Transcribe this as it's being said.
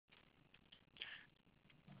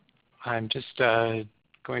I'm just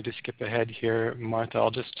going to skip ahead here. Martha,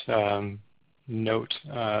 I'll just note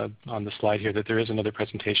on the slide here that there is another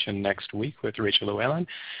presentation next week with Rachel Llewellyn,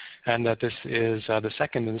 and that this is the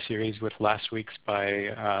second in the series with last week's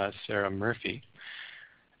by Sarah Murphy.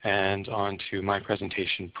 And on to my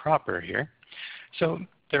presentation proper here. So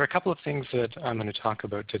there are a couple of things that I'm going to talk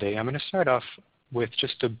about today. I'm going to start off with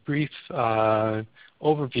just a brief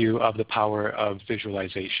overview of the power of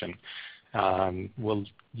visualization. We'll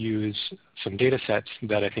use some data sets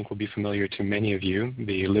that I think will be familiar to many of you,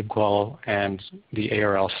 the LibQUAL and the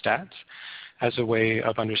ARL stats, as a way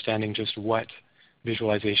of understanding just what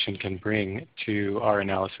visualization can bring to our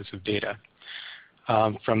analysis of data.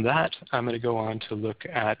 From that, I'm going to go on to look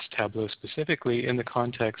at Tableau specifically in the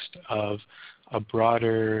context of a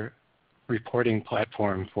broader reporting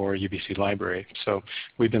platform for UBC Library. So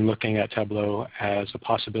we've been looking at Tableau as a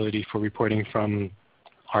possibility for reporting from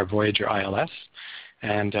our Voyager ILS,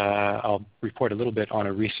 and I'll report a little bit on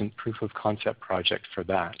a recent proof of concept project for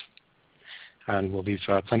that. And we'll leave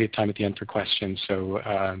plenty of time at the end for questions, so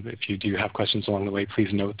if you do have questions along the way,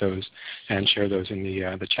 please note those and share those in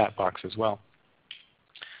the chat box as well.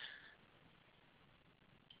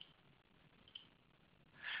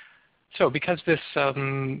 So because this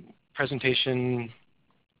presentation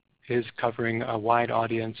is covering a wide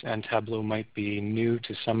audience and Tableau might be new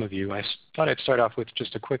to some of you, I thought I'd start off with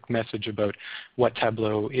just a quick message about what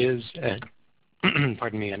Tableau is,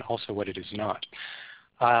 pardon me, and also what it is not.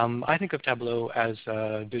 I think of Tableau as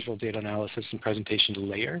a visual data analysis and presentation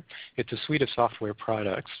layer. It's a suite of software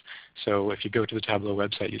products. So if you go to the Tableau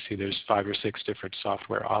website, you see there's 5 or 6 different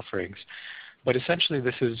software offerings. But essentially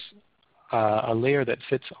this is a layer that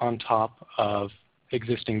sits on top of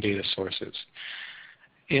existing data sources.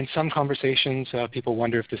 In some conversations, people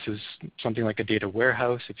wonder if this is something like a data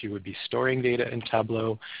warehouse, if you would be storing data in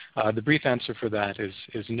Tableau. The brief answer for that is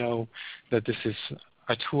no, that this is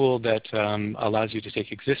a tool that allows you to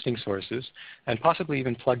take existing sources and possibly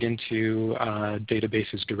even plug into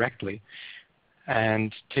databases directly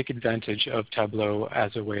and take advantage of Tableau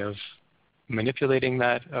as a way of manipulating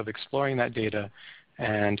that, of exploring that data,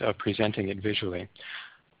 and of presenting it visually.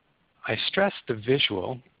 I stress the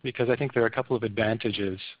visual because I think there are a couple of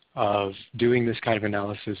advantages of doing this kind of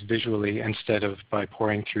analysis visually instead of by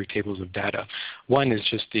pouring through tables of data. One is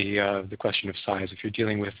just the question of size. If you're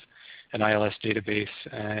dealing with an ILS database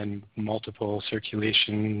and multiple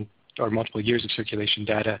circulation or multiple years of circulation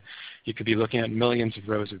data, you could be looking at millions of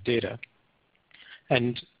rows of data.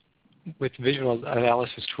 And with visual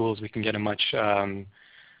analysis tools, we can get a much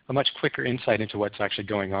quicker insight into what's actually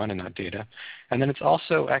going on in that data. And then it's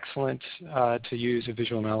also excellent to use a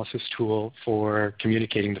visual analysis tool for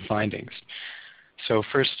communicating the findings. So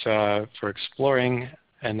first for exploring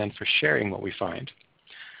and then for sharing what we find.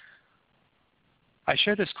 I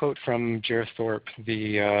share this quote from Jer Thorpe,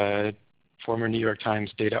 the former New York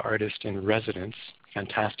Times data artist in residence,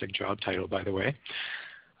 fantastic job title by the way,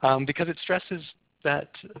 because it stresses that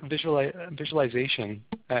visualization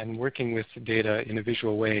and working with data in a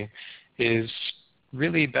visual way is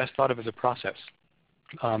really best thought of as a process.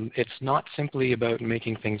 It's not simply about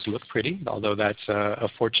making things look pretty, although that's a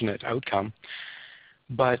fortunate outcome,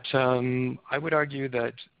 but I would argue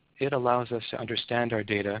that it allows us to understand our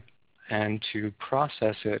data and to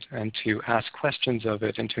process it and to ask questions of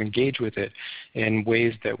it and to engage with it in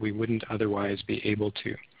ways that we wouldn't otherwise be able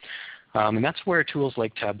to. And that's where tools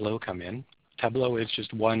like Tableau come in. Tableau is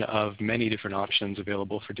just one of many different options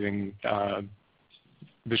available for doing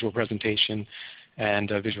visual presentation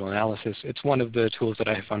and visual analysis. It's one of the tools that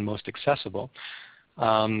I have found most accessible.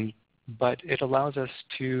 But it allows us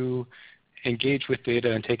to engage with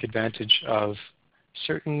data and take advantage of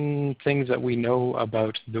certain things that we know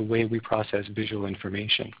about the way we process visual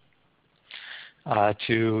information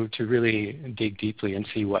to really dig deeply and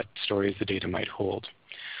see what stories the data might hold.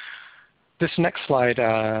 This next slide,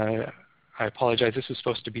 I apologize, this was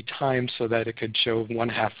supposed to be timed so that it could show one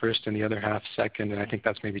half first and the other half second, and I think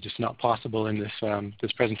that's maybe just not possible in this,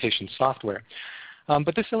 this presentation software.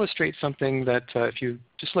 But this illustrates something that if you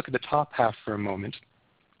just look at the top half for a moment,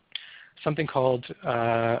 something called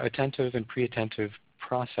attentive and pre-attentive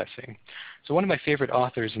processing. So one of my favorite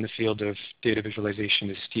authors in the field of data visualization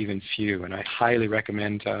is Stephen Few, and I highly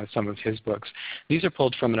recommend some of his books. These are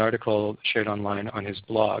pulled from an article shared online on his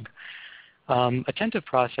blog. Attentive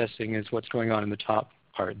processing is what's going on in the top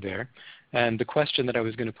part there. And the question that I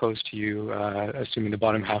was going to pose to you, assuming the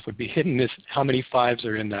bottom half would be hidden, is how many 5s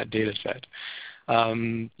are in that data set?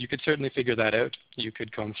 You could certainly figure that out. You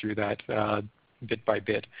could comb through that bit by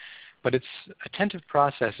bit. But it's attentive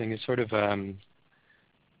processing is sort of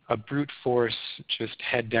a a brute force, just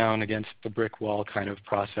head down against the brick wall kind of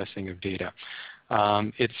processing of data.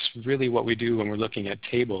 It's really what we do when we're looking at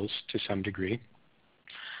tables to some degree.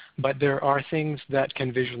 But there are things that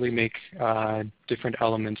can visually make different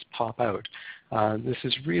elements pop out. This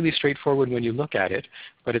is really straightforward when you look at it,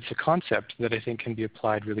 but it's a concept that I think can be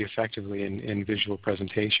applied really effectively in visual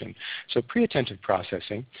presentation. So pre-attentive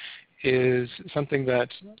processing is something that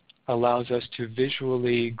allows us to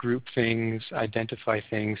visually group things, identify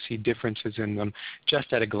things, see differences in them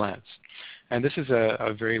just at a glance. And this is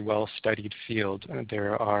a very well-studied field.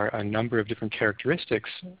 There are a number of different characteristics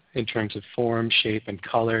in terms of form, shape, and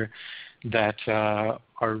color that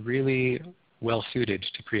are really well-suited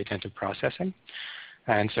to pre-attentive processing.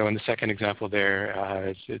 And so in the second example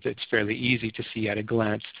there, it's fairly easy to see at a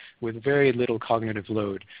glance with very little cognitive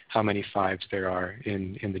load how many 5s there are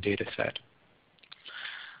in the data set.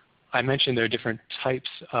 I mentioned there are different types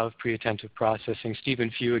of pre-attentive processing. Stephen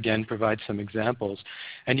Few again provides some examples.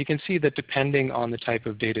 And you can see that depending on the type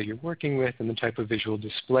of data you're working with and the type of visual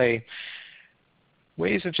display,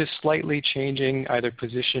 ways of just slightly changing either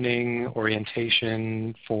positioning,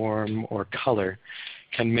 orientation, form, or color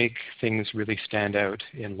can make things really stand out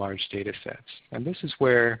in large data sets. And this is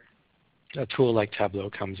where a tool like Tableau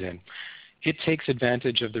comes in. It takes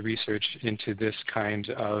advantage of the research into this kind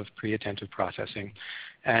of pre-attentive processing,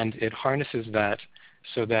 and it harnesses that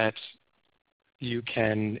so that you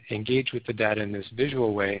can engage with the data in this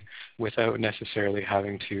visual way without necessarily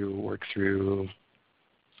having to work through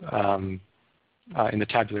in the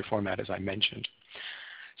tabular format, as I mentioned.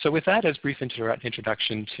 So with that as brief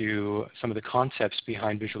introduction to some of the concepts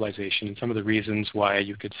behind visualization and some of the reasons why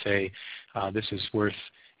you could say this is worth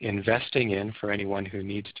investing in for anyone who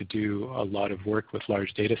needs to do a lot of work with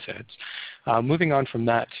large data sets. Moving on from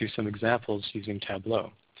that to some examples using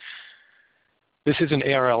Tableau. This is an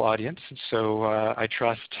ARL audience, so I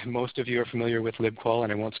trust most of you are familiar with LibQUAL,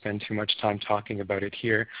 and I won't spend too much time talking about it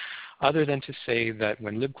here, other than to say that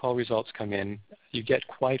when LibQUAL results come in, you get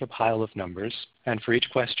quite a pile of numbers, and for each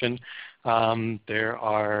question, there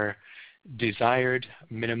are desired,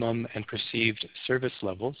 minimum, and perceived service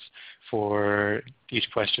levels for each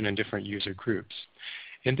question in different user groups.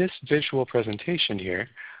 In this visual presentation here,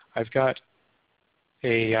 I've got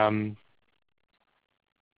an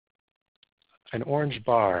orange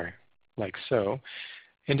bar, like so,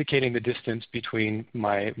 indicating the distance between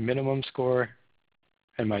my minimum score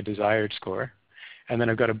and my desired score. And then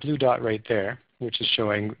I've got a blue dot right there, which is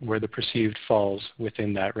showing where the perceived falls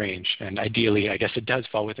within that range. And ideally, I guess it does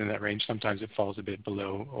fall within that range. Sometimes it falls a bit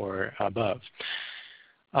below or above.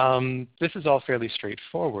 This is all fairly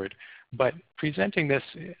straightforward, but presenting this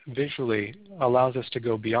visually allows us to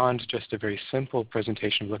go beyond just a very simple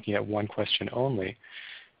presentation looking at one question only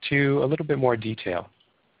to a little bit more detail.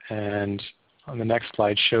 And on the next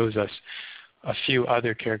slide shows us a few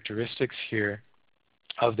other characteristics here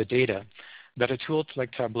of the data that a tool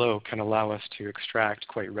like Tableau can allow us to extract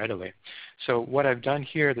quite readily. So what I've done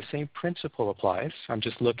here, the same principle applies. I'm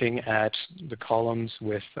just looking at the columns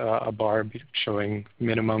with a bar showing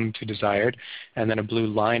minimum to desired, and then a blue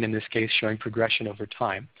line in this case showing progression over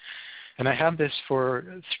time. And I have this for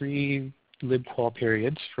 3 LibQUAL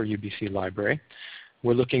periods for UBC Library.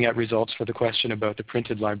 We're looking at results for the question about the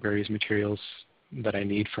printed library's materials that I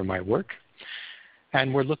need for my work.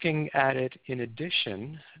 And we're looking at it in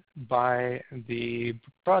addition by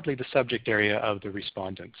broadly the subject area of the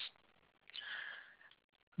respondents.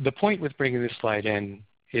 The point with bringing this slide in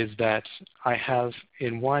is that I have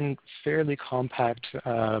in one fairly compact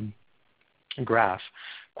graph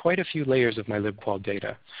quite a few layers of my LibQUAL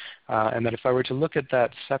data. And that if I were to look at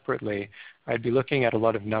that separately, I'd be looking at a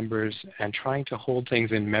lot of numbers and trying to hold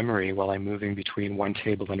things in memory while I'm moving between one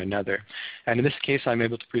table and another. And in this case, I'm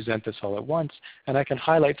able to present this all at once, and I can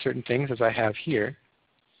highlight certain things as I have here.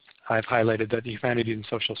 I've highlighted that the humanities and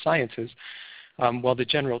social sciences, while the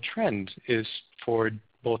general trend is for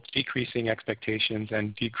both decreasing expectations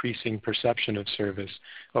and decreasing perception of service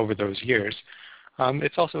over those years,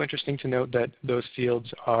 it's also interesting to note that those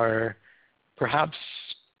fields are perhaps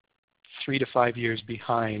 3 to 5 years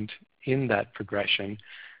behind in that progression,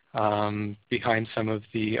 behind some of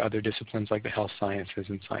the other disciplines like the health sciences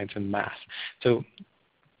and science and math. So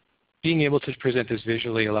being able to present this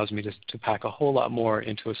visually allows me to pack a whole lot more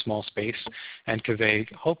into a small space and convey,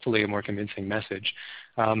 hopefully, a more convincing message.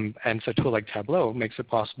 And so a tool like Tableau makes it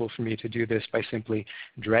possible for me to do this by simply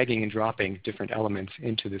dragging and dropping different elements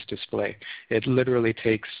into this display. It literally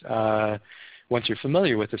takes, once you're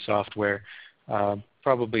familiar with the software,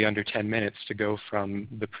 probably under 10 minutes to go from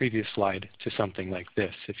the previous slide to something like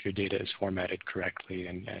this if your data is formatted correctly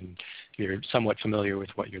and you're somewhat familiar with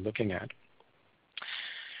what you're looking at.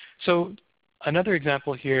 So another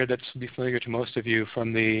example here that's be familiar to most of you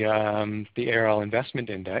from the ARL Investment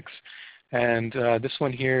Index. And this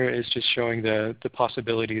one here is just showing the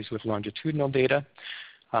possibilities with longitudinal data.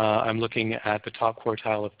 I'm looking at the top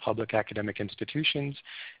quartile of public academic institutions,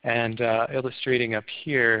 and illustrating up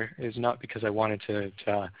here is not because I wanted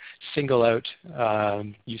to single out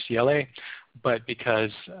UCLA, but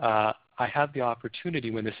because I have the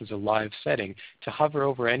opportunity when this is a live setting to hover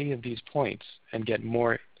over any of these points and get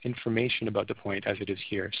more information about the point as it is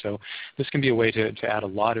here. So this can be a way to add a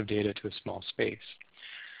lot of data to a small space.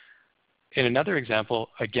 In another example,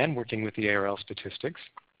 again working with the ARL statistics,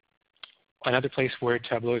 another place where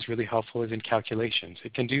Tableau is really helpful is in calculations.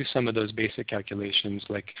 It can do some of those basic calculations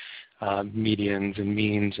like medians and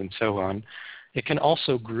means and so on. It can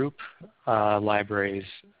also group libraries,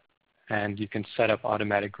 and you can set up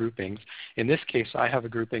automatic groupings. In this case, I have a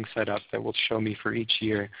grouping set up that will show me for each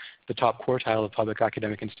year the top quartile of public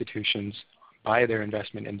academic institutions by their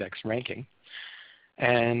investment index ranking.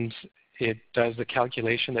 And it does the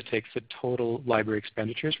calculation that takes the total library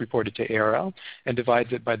expenditures reported to ARL and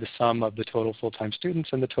divides it by the sum of the total full-time students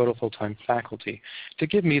and the total full-time faculty to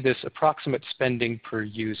give me this approximate spending per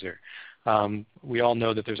user. We all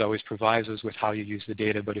know that there's always provisos with how you use the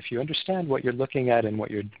data, but if you understand what you're looking at and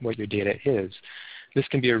what your data is, this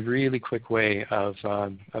can be a really quick way of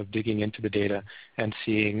digging into the data and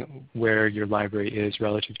seeing where your library is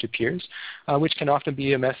relative to peers, which can often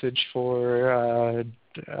be a message for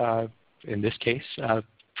in this case,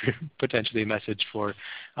 potentially a message for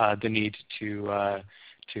the need to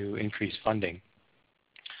increase funding.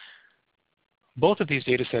 Both of these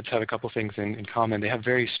data sets have a couple things in common. They have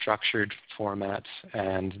very structured formats,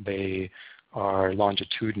 and they are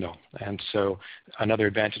longitudinal. And so another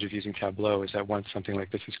advantage of using Tableau is that once something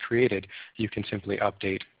like this is created, you can simply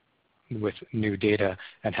update with new data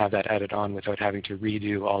and have that added on without having to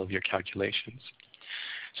redo all of your calculations.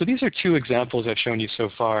 So these are two examples I've shown you so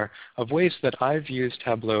far of ways that I've used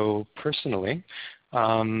Tableau personally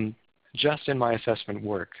just in my assessment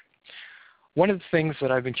work. One of the things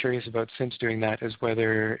that I've been curious about since doing that is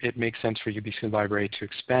whether it makes sense for UBC Library to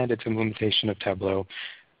expand its implementation of Tableau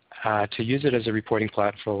to use it as a reporting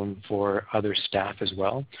platform for other staff as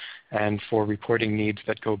well, and for reporting needs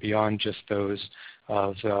that go beyond just those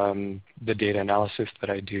of the data analysis that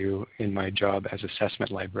I do in my job as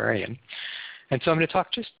assessment librarian. And so I'm going to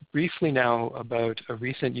talk just briefly now about a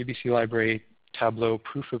recent UBC Library Tableau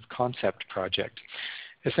proof of concept project.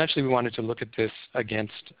 Essentially, we wanted to look at this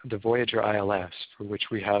against the Voyager ILS, for which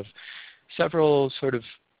we have several sort of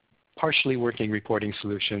partially working reporting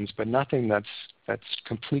solutions, but nothing that's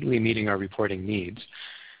completely meeting our reporting needs.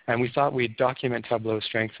 And we thought we'd document Tableau's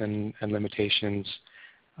strengths and limitations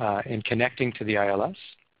in connecting to the ILS,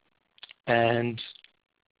 and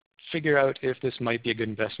figure out if this might be a good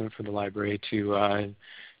investment for the library to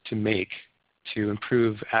make to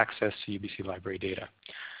improve access to UBC Library data.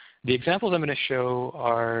 The examples I'm going to show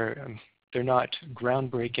are, they're not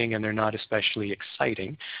groundbreaking and they're not especially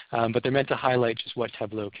exciting, but they're meant to highlight just what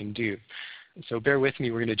Tableau can do. So bear with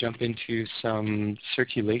me, we're going to jump into some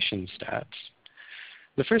circulation stats.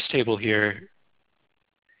 The first table here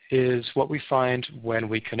is what we find when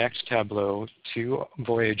we connect Tableau to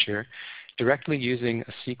Voyager directly using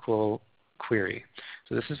a SQL query.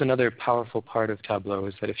 So this is another powerful part of Tableau,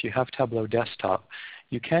 is that if you have Tableau Desktop,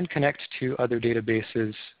 you can connect to other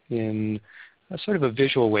databases in a sort of a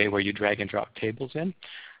visual way where you drag and drop tables in.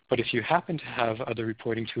 But if you happen to have other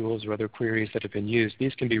reporting tools or other queries that have been used,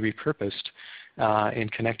 these can be repurposed in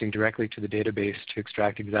connecting directly to the database to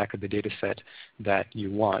extract exactly the data set that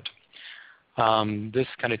you want. This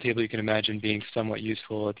kind of table you can imagine being somewhat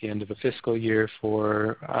useful at the end of a fiscal year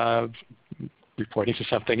for reporting to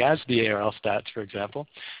something as the ARL stats, for example.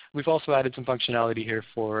 We've also added some functionality here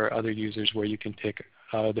for other users where you can pick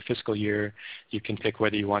the fiscal year. You can pick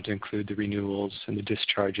whether you want to include the renewals and the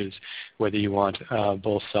discharges, whether you want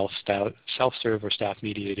both self-serve or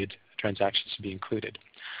staff-mediated transactions to be included.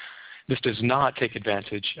 This does not take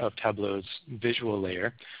advantage of Tableau's visual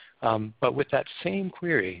layer, but with that same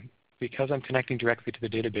query, because I'm connecting directly to the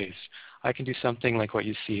database, I can do something like what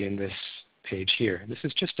you see in this page here. This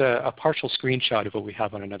is just a partial screenshot of what we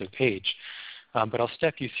have on another page, but I'll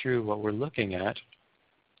step you through what we're looking at.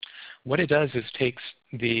 What it does is takes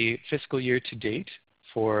the fiscal year to date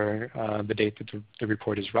for the date that the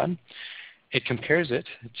report is run. It compares it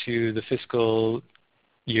to the fiscal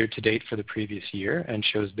year to date for the previous year and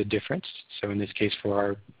shows the difference. So in this case, for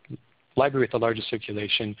our library with the largest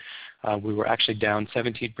circulation, we were actually down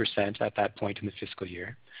 17% at that point in the fiscal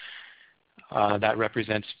year. That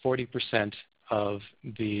represents 40% of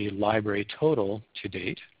the library total to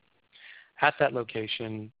date. At that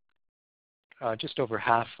location, just over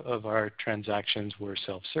half of our transactions were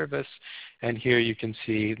self-service. And here you can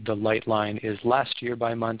see the light line is last year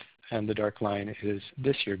by month, and the dark line is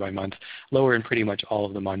this year by month, lower in pretty much all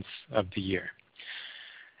of the months of the year.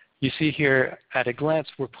 You see here at a glance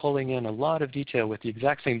we're pulling in a lot of detail with the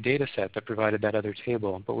exact same data set that provided that other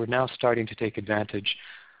table, but we're now starting to take advantage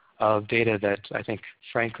of data that I think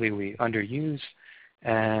frankly we underuse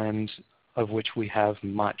and of which we have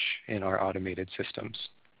much in our automated systems.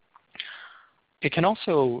 It can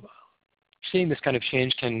also, seeing this kind of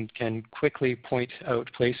change can quickly point out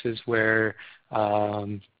places where a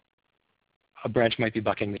branch might be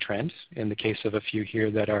bucking the trend, in the case of a few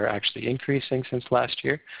here that are actually increasing since last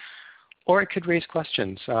year. Or it could raise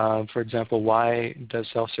questions. For example, why does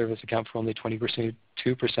self-service account for only 22%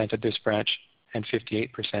 at this branch and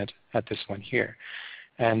 58% at this one here?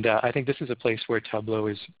 And I think this is a place where Tableau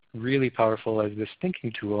is really powerful as this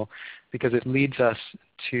thinking tool, because it leads us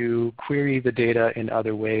to query the data in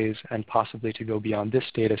other ways and possibly to go beyond this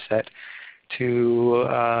data set to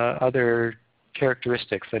other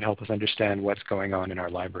characteristics that help us understand what's going on in our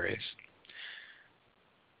libraries.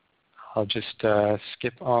 I'll just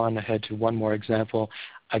skip on ahead to one more example.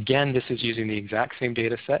 Again, this is using the exact same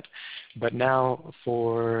data set, but now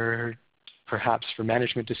for perhaps for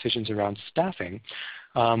management decisions around staffing,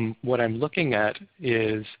 what I'm looking at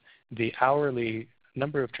is the hourly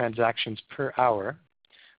number of transactions per hour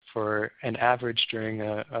for an average during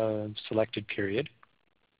a selected period,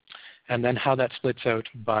 and then how that splits out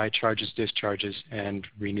by charges, discharges, and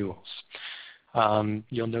renewals.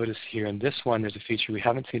 You'll notice here in this one there's a feature we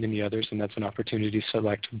haven't seen in the others, and that's an opportunity to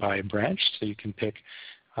select by branch, so you can pick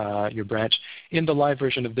your branch. In the live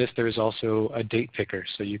version of this, there is also a date picker,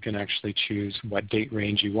 so you can actually choose what date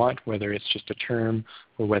range you want, whether it's just a term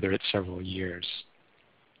or whether it's several years.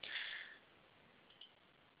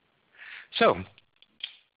 So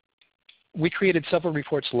we created several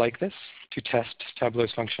reports like this to test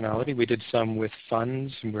Tableau's functionality. We did some with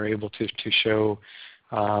funds, and we were able to show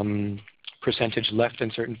percentage left in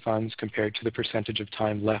certain funds compared to the percentage of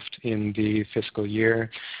time left in the fiscal year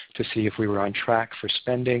to see if we were on track for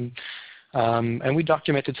spending. And we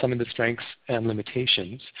documented some of the strengths and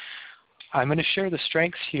limitations. I'm going to share the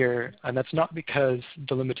strengths here, and that's not because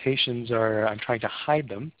the limitations are, I'm trying to hide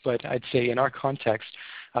them, but I'd say in our context,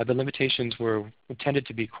 the limitations tended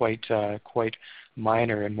to be quite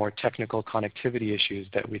minor and more technical connectivity issues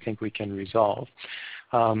that we think we can resolve.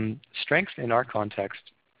 Strengths in our context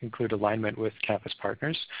include alignment with campus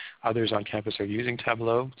partners. Others on campus are using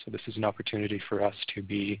Tableau, so this is an opportunity for us to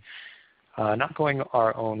be not going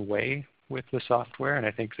our own way with the software, and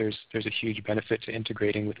I think there's a huge benefit to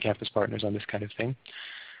integrating with campus partners on this kind of thing.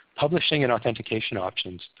 Publishing and authentication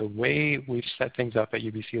options. The way we've set things up at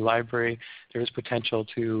UBC Library, there is potential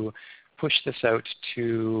to push this out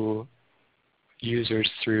to users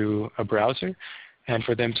through a browser, and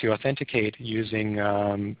for them to authenticate using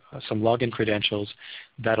some login credentials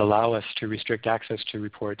that allow us to restrict access to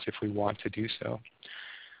reports if we want to do so.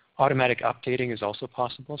 Automatic updating is also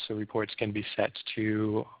possible, so reports can be set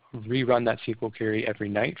to rerun that SQL query every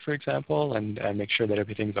night, for example, and make sure that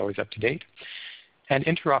everything's always up to date. And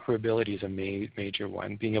interoperability is a major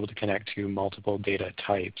one, being able to connect to multiple data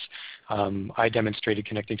types. I demonstrated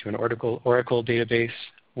connecting to an Oracle database.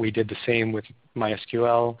 We did the same with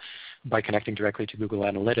MySQL by connecting directly to Google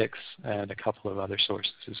Analytics and a couple of other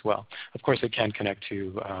sources as well. Of course, it can connect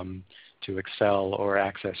to Excel or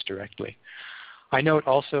Access directly. I note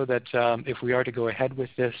also that if we are to go ahead with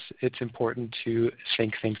this, it's important to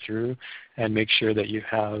think things through and make sure that you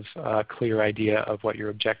have a clear idea of what your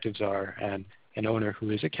objectives are and an owner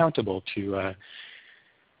who is accountable to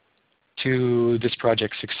this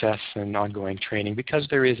project's success and ongoing training, because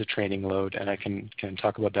there is a training load, and I can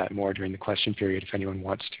talk about that more during the question period if anyone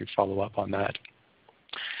wants to follow up on that.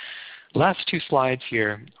 Last two slides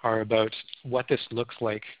here are about what this looks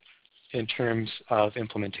like in terms of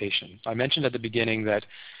implementation. I mentioned at the beginning that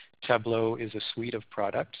Tableau is a suite of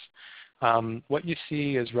products. What you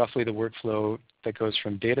see is roughly the workflow that goes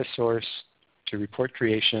from data source to report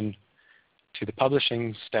creation to the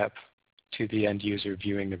publishing step to the end user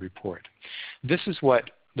viewing the report. This is what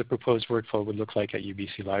the proposed workflow would look like at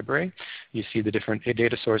UBC Library. You see the different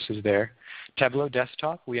data sources there. Tableau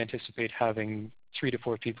Desktop, we anticipate having 3 to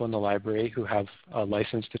 4 people in the library who have a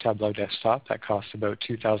license to Tableau Desktop. That costs about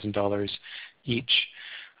 $2,000 each.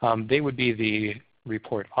 They would be the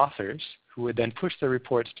report authors who would then push their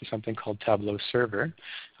reports to something called Tableau Server,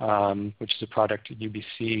 which is a product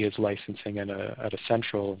UBC is licensing at a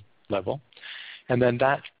central level. And then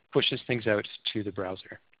that pushes things out to the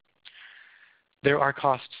browser. There are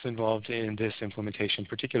costs involved in this implementation,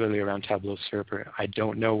 particularly around Tableau Server. I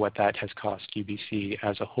don't know what that has cost UBC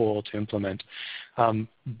as a whole to implement.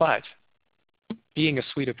 But being a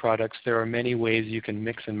suite of products, there are many ways you can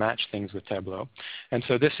mix and match things with Tableau. And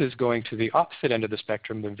so this is going to the opposite end of the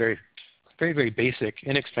spectrum. The very, very, very basic,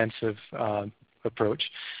 inexpensive approach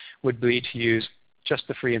would be to use just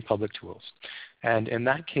the free and public tools. And in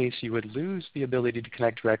that case, you would lose the ability to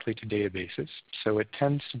connect directly to databases. So it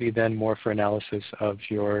tends to be then more for analysis of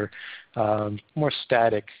your more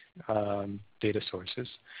static data sources.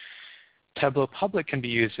 Tableau Public can be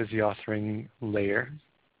used as the authoring layer,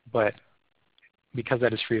 but because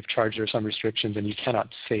that is free of charge, there are some restrictions, and you cannot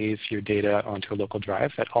save your data onto a local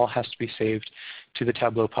drive. That all has to be saved to the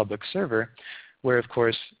Tableau Public server, where, of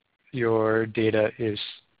course, your data is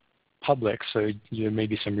public, so there may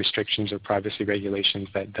be some restrictions or privacy regulations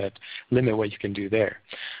that limit what you can do there.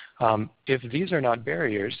 If these are not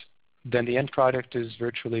barriers, then the end product is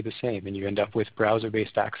virtually the same, and you end up with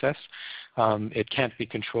browser-based access. It can't be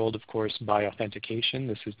controlled, of course, by authentication.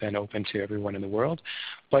 This is then open to everyone in the world.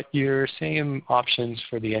 But your same options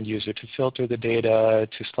for the end user to filter the data,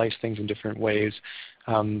 to slice things in different ways,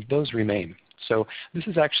 those remain. So this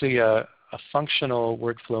is actually a functional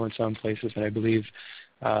workflow in some places, and I believe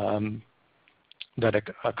that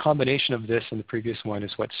a combination of this and the previous one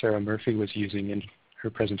is what Sarah Murphy was using in her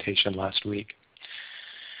presentation last week.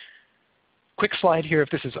 Quick slide here.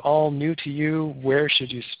 If this is all new to you, where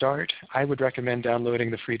should you start? I would recommend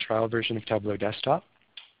downloading the free trial version of Tableau Desktop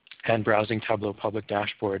and browsing Tableau Public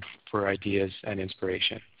Dashboard for ideas and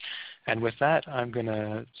inspiration. And with that, I'm going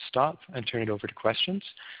to stop and turn it over to questions.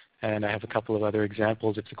 And I have a couple of other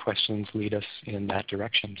examples if the questions lead us in that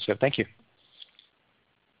direction. So thank you.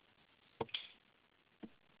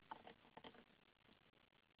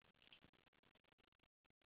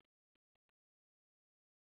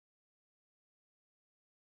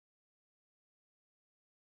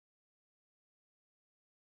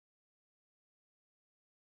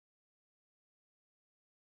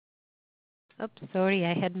 Oops, sorry,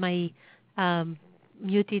 I had my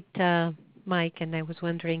muted mic, and I was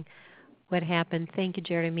wondering what happened. Thank you,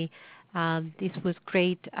 Jeremy. This was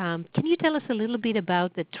great. Can you tell us a little bit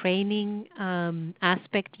about the training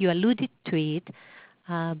aspect? You alluded to it.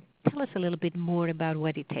 Tell us a little bit more about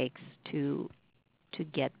what it takes to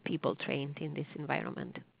get people trained in this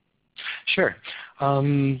environment. Sure.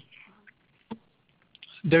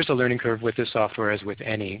 There's a learning curve with this software as with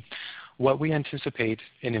any. What we anticipate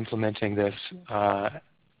in implementing this,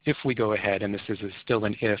 if we go ahead, and this is still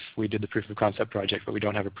an if, we did the proof of concept project, but we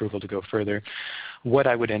don't have approval to go further, what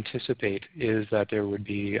I would anticipate is that there would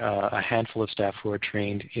be a handful of staff who are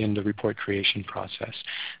trained in the report creation process.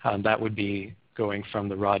 That would be going from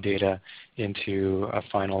the raw data into a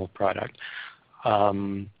final product.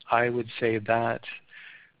 I would say that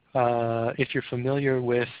if you're familiar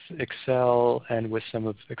with Excel and with some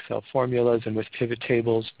of Excel formulas and with pivot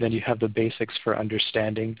tables, then you have the basics for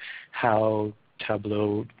understanding how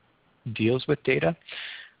Tableau deals with data.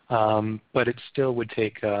 But it still would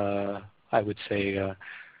take, I would say,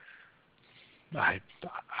 I'm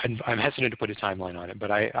hesitant to put a timeline on it,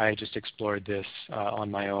 but I just explored this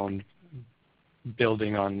on my own,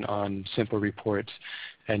 building on simple reports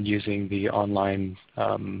and using the online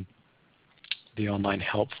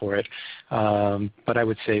help for it. But I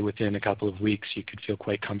would say within a couple of weeks you could feel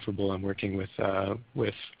quite comfortable in working with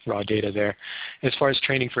raw data there. As far as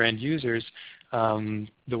training for end users, the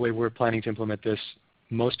way we're planning to implement this,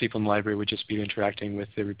 most people in the library would just be interacting with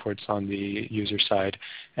the reports on the user side,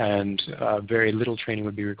 and very little training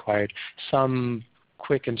would be required. Some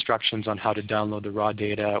quick instructions on how to download the raw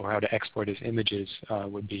data or how to export as images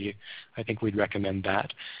would be, I think we'd recommend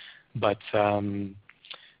that. But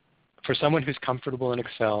for someone who's comfortable in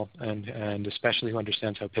Excel and especially who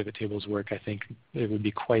understands how pivot tables work, I think it would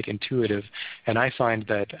be quite intuitive. And I find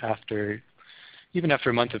that even after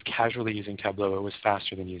a month of casually using Tableau, it was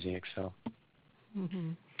faster than using Excel.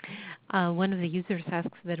 Mm-hmm. One of the users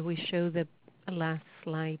asks that we show the last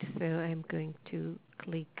slide, so I'm going to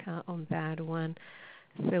click on that one.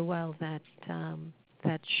 So while that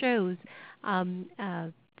shows,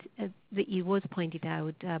 it was pointed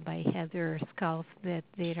out by Heather Sculf that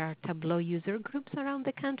there are Tableau user groups around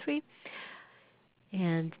the country,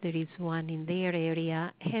 and there is one in their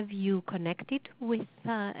area. Have you connected with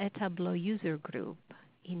a Tableau user group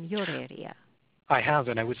in your area? I have,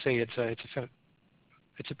 and I would say it's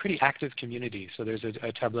a pretty active community. So there's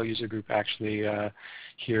a Tableau user group actually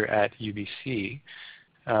here at UBC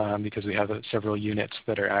because we have several units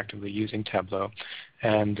that are actively using Tableau.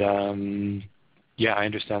 And yeah, I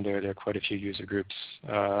understand there are quite a few user groups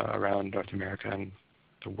around North America and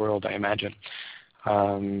the world, I imagine.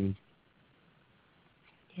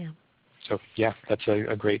 Yeah. So yeah, that's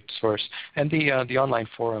a great source. And the online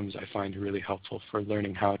forums I find really helpful for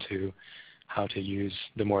learning how to use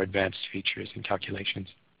the more advanced features and calculations.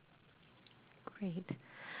 Great.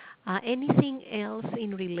 Anything else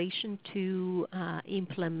in relation to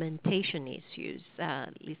implementation issues?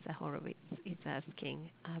 Lisa Horowitz is asking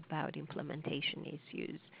about implementation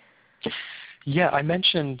issues. Yeah, I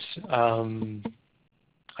mentioned some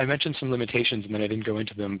limitations and then I didn't go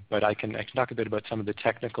into them, but I can talk a bit about some of the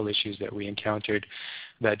technical issues that we encountered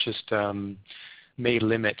that just may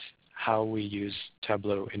limit how we use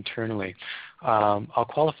Tableau internally. I'll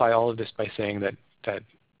qualify all of this by saying that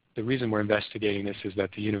the reason we're investigating this is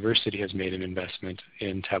that the university has made an investment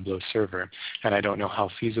in Tableau server, and I don't know how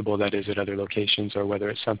feasible that is at other locations or whether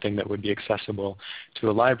it's something that would be accessible to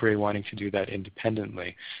a library wanting to do that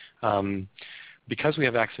independently. Because we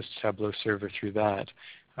have access to Tableau server through that,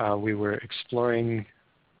 we were exploring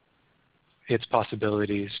its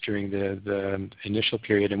possibilities during the initial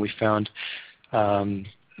period, and we found that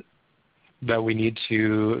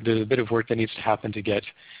there's a bit of work that needs to happen to get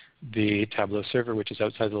the Tableau server, which is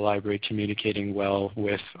outside the library, communicating well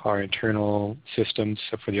with our internal systems.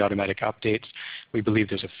 So for the automatic updates, we believe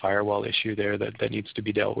there's a firewall issue there that needs to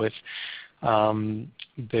be dealt with.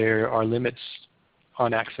 There are limits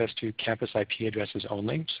on access to campus IP addresses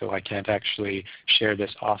only, so I can't actually share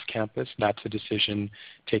this off campus. That's a decision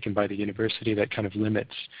taken by the university that kind of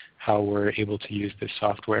limits how we're able to use this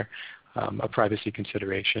software, a privacy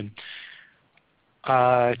consideration.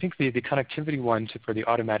 I think the connectivity one for the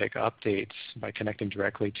automatic updates by connecting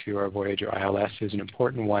directly to our Voyager ILS is an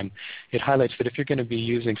important one. It highlights that if you're going to be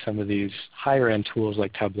using some of these higher end tools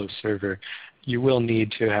like Tableau server, you will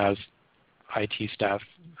need to have IT staff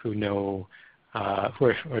who know, who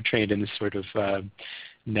are trained in this sort of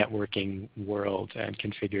networking world and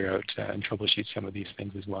can figure out and troubleshoot some of these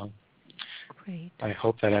things as well. Great. I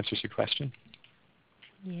hope that answers your question.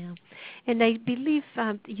 Yeah, and I believe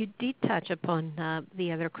you did touch upon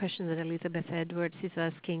the other question that Elizabeth Edwards is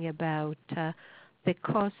asking about the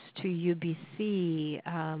cost to UBC.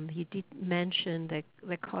 You did mention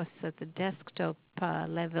the costs at the desktop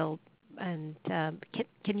level, and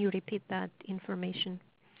can you repeat that information?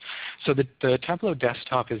 So the Tableau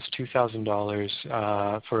desktop is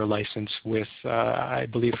 $2,000 for a license with, I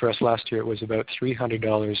believe for us last year it was about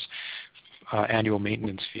 $300 annual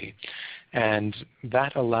maintenance fee. And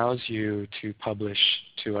that allows you to publish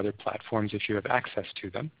to other platforms if you have access to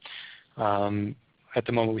them. At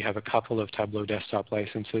the moment we have a couple of Tableau desktop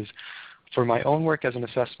licenses. For my own work as an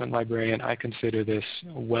assessment librarian, I consider this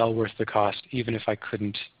well worth the cost, even if I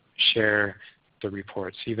couldn't share the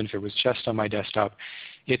reports. Even if it was just on my desktop,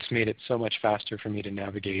 it's made it so much faster for me to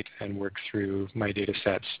navigate and work through my data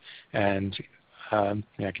sets. And I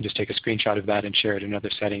can just take a screenshot of that and share it in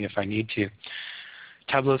another setting if I need to.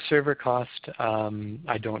 Tableau server cost,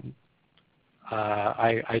 I don't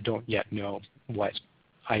yet know what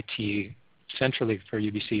IT centrally for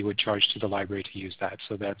UBC would charge to the library to use that.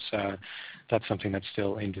 So that's something that's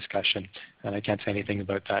still in discussion, and I can't say anything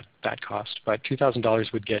about that cost. But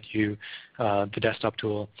 $2,000 would get you the desktop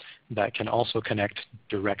tool that can also connect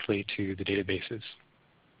directly to the databases.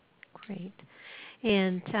 Great.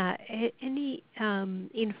 And any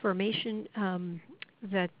information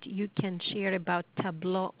that you can share about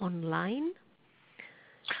Tableau Online?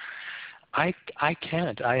 I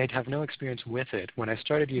can't. I have no experience with it. When I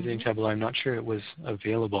started using Tableau, I'm not sure it was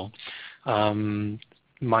available.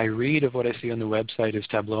 My read of what I see on the website is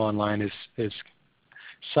Tableau Online is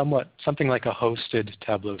something like a hosted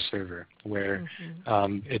Tableau server, where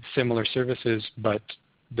it's similar services, but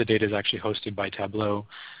the data is actually hosted by Tableau,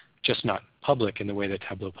 just not public in the way that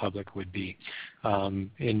Tableau Public would be.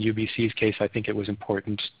 In UBC's case, I think it was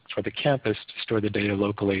important for the campus to store the data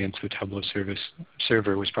locally, and so Tableau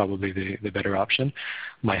server was probably the better option.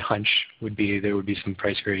 My hunch would be there would be some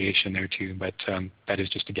price variation there too, but that is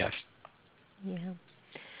just a guess. Yeah.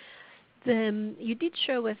 You did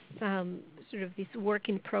show us sort of this work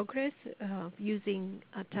in progress using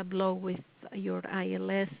Tableau with your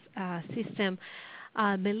ILS system.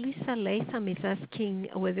 Melissa Latham is asking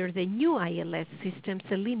whether the new ILS systems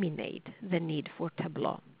eliminate the need for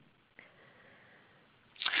Tableau.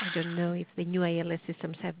 I don't know if the new ILS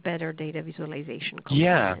systems have better data visualization components.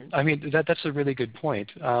 Yeah, I mean, that's a really good point.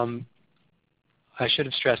 I should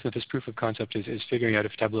have stressed that this proof of concept is figuring out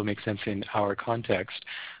if Tableau makes sense in our context.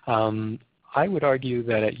 I would argue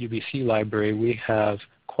that at UBC Library we have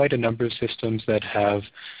quite a number of systems that have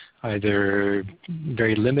either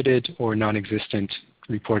very limited or non-existent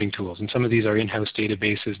reporting tools. And some of these are in-house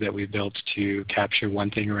databases that we've built to capture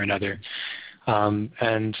one thing or another.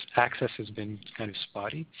 and access has been kind of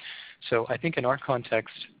spotty. So I think in our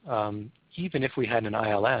context, even if we had an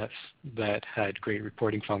ILS that had great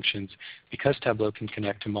reporting functions, because Tableau can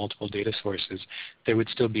connect to multiple data sources, there would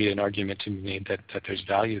still be an argument to be made that there's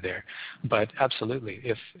value there. But absolutely,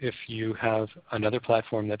 if you have another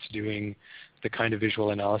platform that's doing the kind of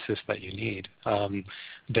visual analysis that you need,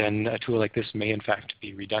 then a tool like this may in fact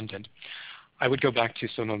be redundant. I would go back to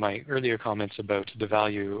some of my earlier comments about the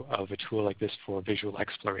value of a tool like this for visual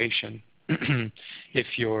exploration. If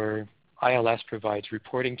your ILS provides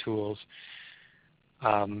reporting tools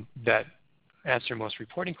that answer most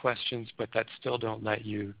reporting questions, but that still don't let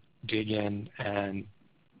you dig in and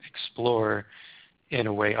explore in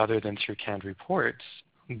a way other than through canned reports,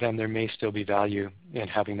 then there may still be value in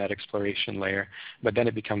having that exploration layer. But then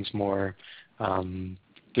it becomes more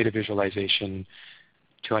data visualization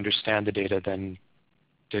to understand the data than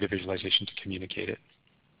data visualization to communicate it.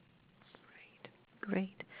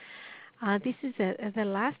 Great. This is the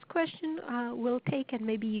last question we'll take, and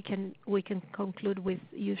maybe we can conclude with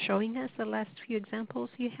you showing us the last few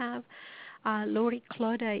examples you have. Lori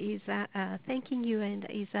Cloda is thanking you and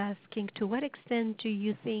is asking, to what extent do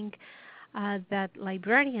you think that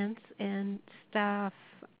librarians and staff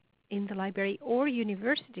in the library or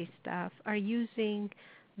university staff are using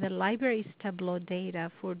the library's Tableau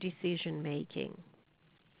data for decision making?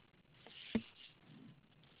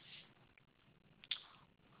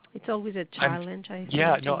 It's always a challenge, I think,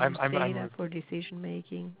 yeah, to no, use data for decision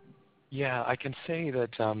making. Yeah, I can say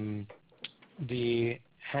that the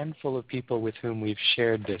handful of people with whom we've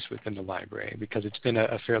shared this within the library, because it's been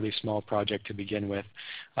a fairly small project to begin with,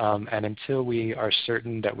 and until we are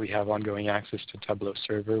certain that we have ongoing access to Tableau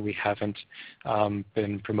server, we haven't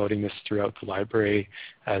been promoting this throughout the library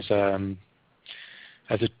as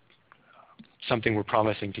something we're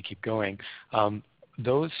promising to keep going.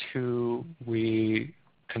 Those who we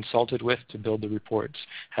consulted with to build the reports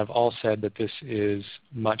have all said that this is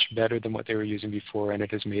much better than what they were using before, and it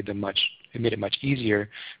has made it much easier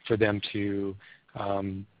for them to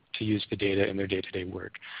use the data in their day-to-day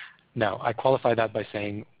work. Now, I qualify that by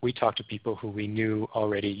saying we talked to people who we knew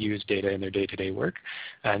already use data in their day-to-day work,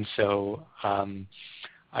 and so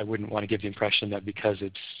I wouldn't want to give the impression that because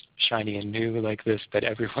it's shiny and new like this that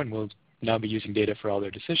everyone will now be using data for all their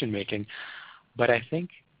decision making. But I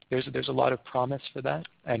think there's a lot of promise for that,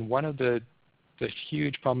 and one of the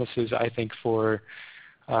huge promises I think for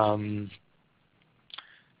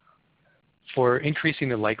increasing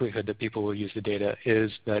the likelihood that people will use the data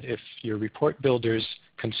is that if your report builders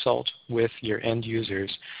consult with your end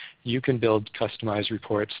users, you can build customized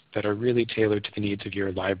reports that are really tailored to the needs of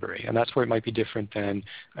your library. And that's where it might be different than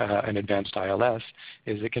an advanced ILS,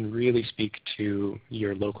 is it can really speak to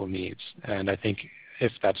your local needs. And I think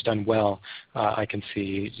if that's done well, I can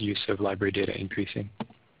see use of library data increasing.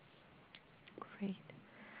 Great.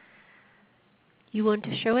 You want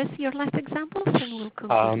to show us your last examples, and we'll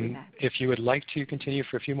conclude with that. If you would like to continue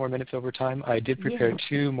for a few more minutes over time, I did prepare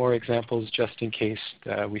two more examples just in case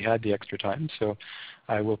we had the extra time, so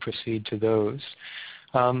I will proceed to those.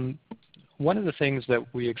 One of the things that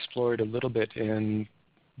we explored a little bit in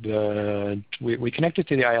we connected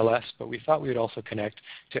to the ILS, but we thought we would also connect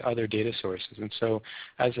to other data sources. And so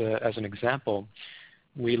as an example,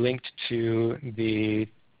 we linked to the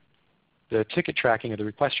ticket tracking or the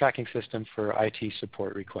request tracking system for IT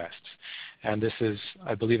support requests. And this is,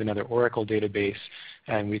 I believe, another Oracle database,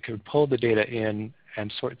 and we could pull the data in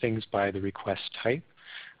and sort things by the request type.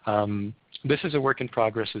 This is a work in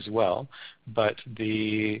progress as well, but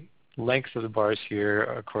the length of the bars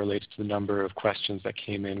here correlates to the number of questions that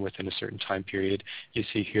came in within a certain time period. You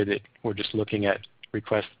see here that we're just looking at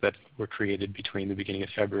requests that were created between the beginning of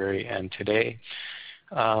February and today.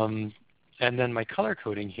 And then my color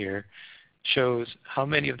coding here shows how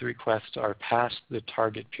many of the requests are past the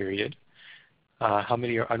target period, how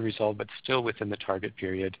many are unresolved but still within the target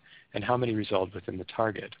period, and how many resolved within the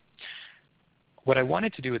target. What I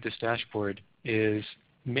wanted to do with this dashboard is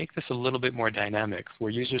make this a little bit more dynamic,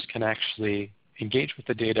 where users can actually engage with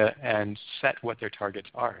the data and set what their targets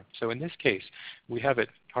are. So in this case, we have it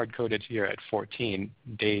hard-coded here at 14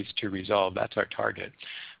 days to resolve. That's our target.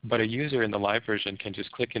 But a user in the live version can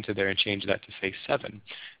just click into there and change that to, say, 7.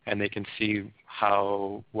 And they can see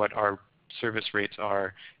what our service rates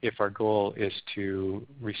are if our goal is to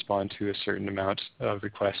respond to a certain amount of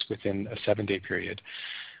requests within a 7-day period.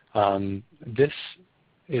 This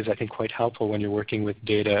is, I think, quite helpful when you're working with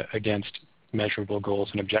data against measurable goals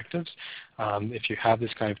and objectives, if you have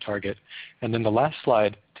this kind of target. And then the last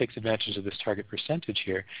slide takes advantage of this target percentage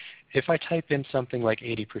here. If I type in something like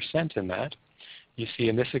 80% in that, you see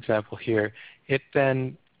in this example here, it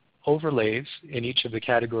then overlays in each of the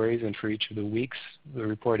categories and for each of the weeks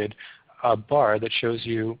reported a bar that shows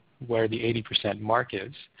you where the 80% mark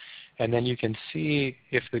is. And then you can see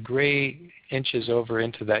if the gray inches over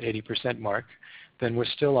into that 80% mark, then we're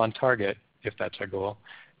still on target, if that's our goal,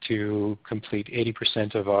 to complete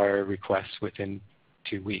 80% of our requests within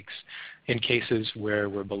 2 weeks. In cases where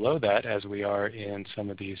we're below that, as we are in some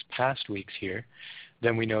of these past weeks here,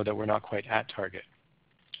 then we know that we're not quite at target.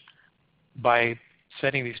 By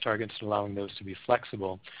setting these targets and allowing those to be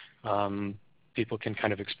flexible, people can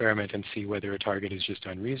kind of experiment and see whether a target is just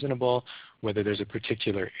unreasonable, whether there's a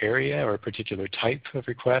particular area or a particular type of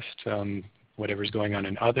request. Whatever's going on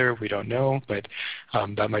in other, we don't know, but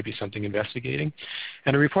that might be something investigating.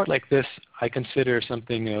 And a report like this, I consider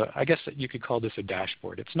something, I guess that you could call this a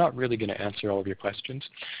dashboard. It's not really going to answer all of your questions,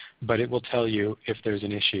 but it will tell you if there's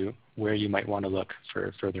an issue where you might want to look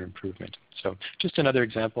for further improvement. So just another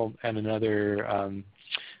example and another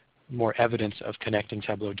more evidence of connecting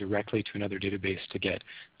Tableau directly to another database to get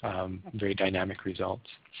very dynamic results.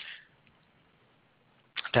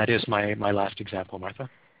 That is my last example, Martha.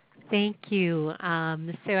 Thank you.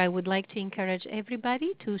 So I would like to encourage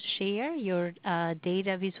everybody to share your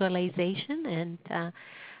data visualization and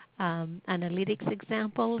analytics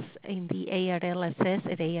examples in the ARL Assess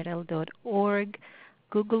at ARL.org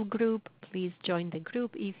Google group. Please join the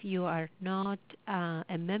group if you are not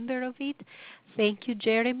a member of it. Thank you,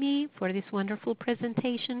 Jeremy, for this wonderful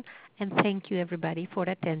presentation, and thank you, everybody, for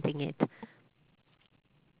attending it.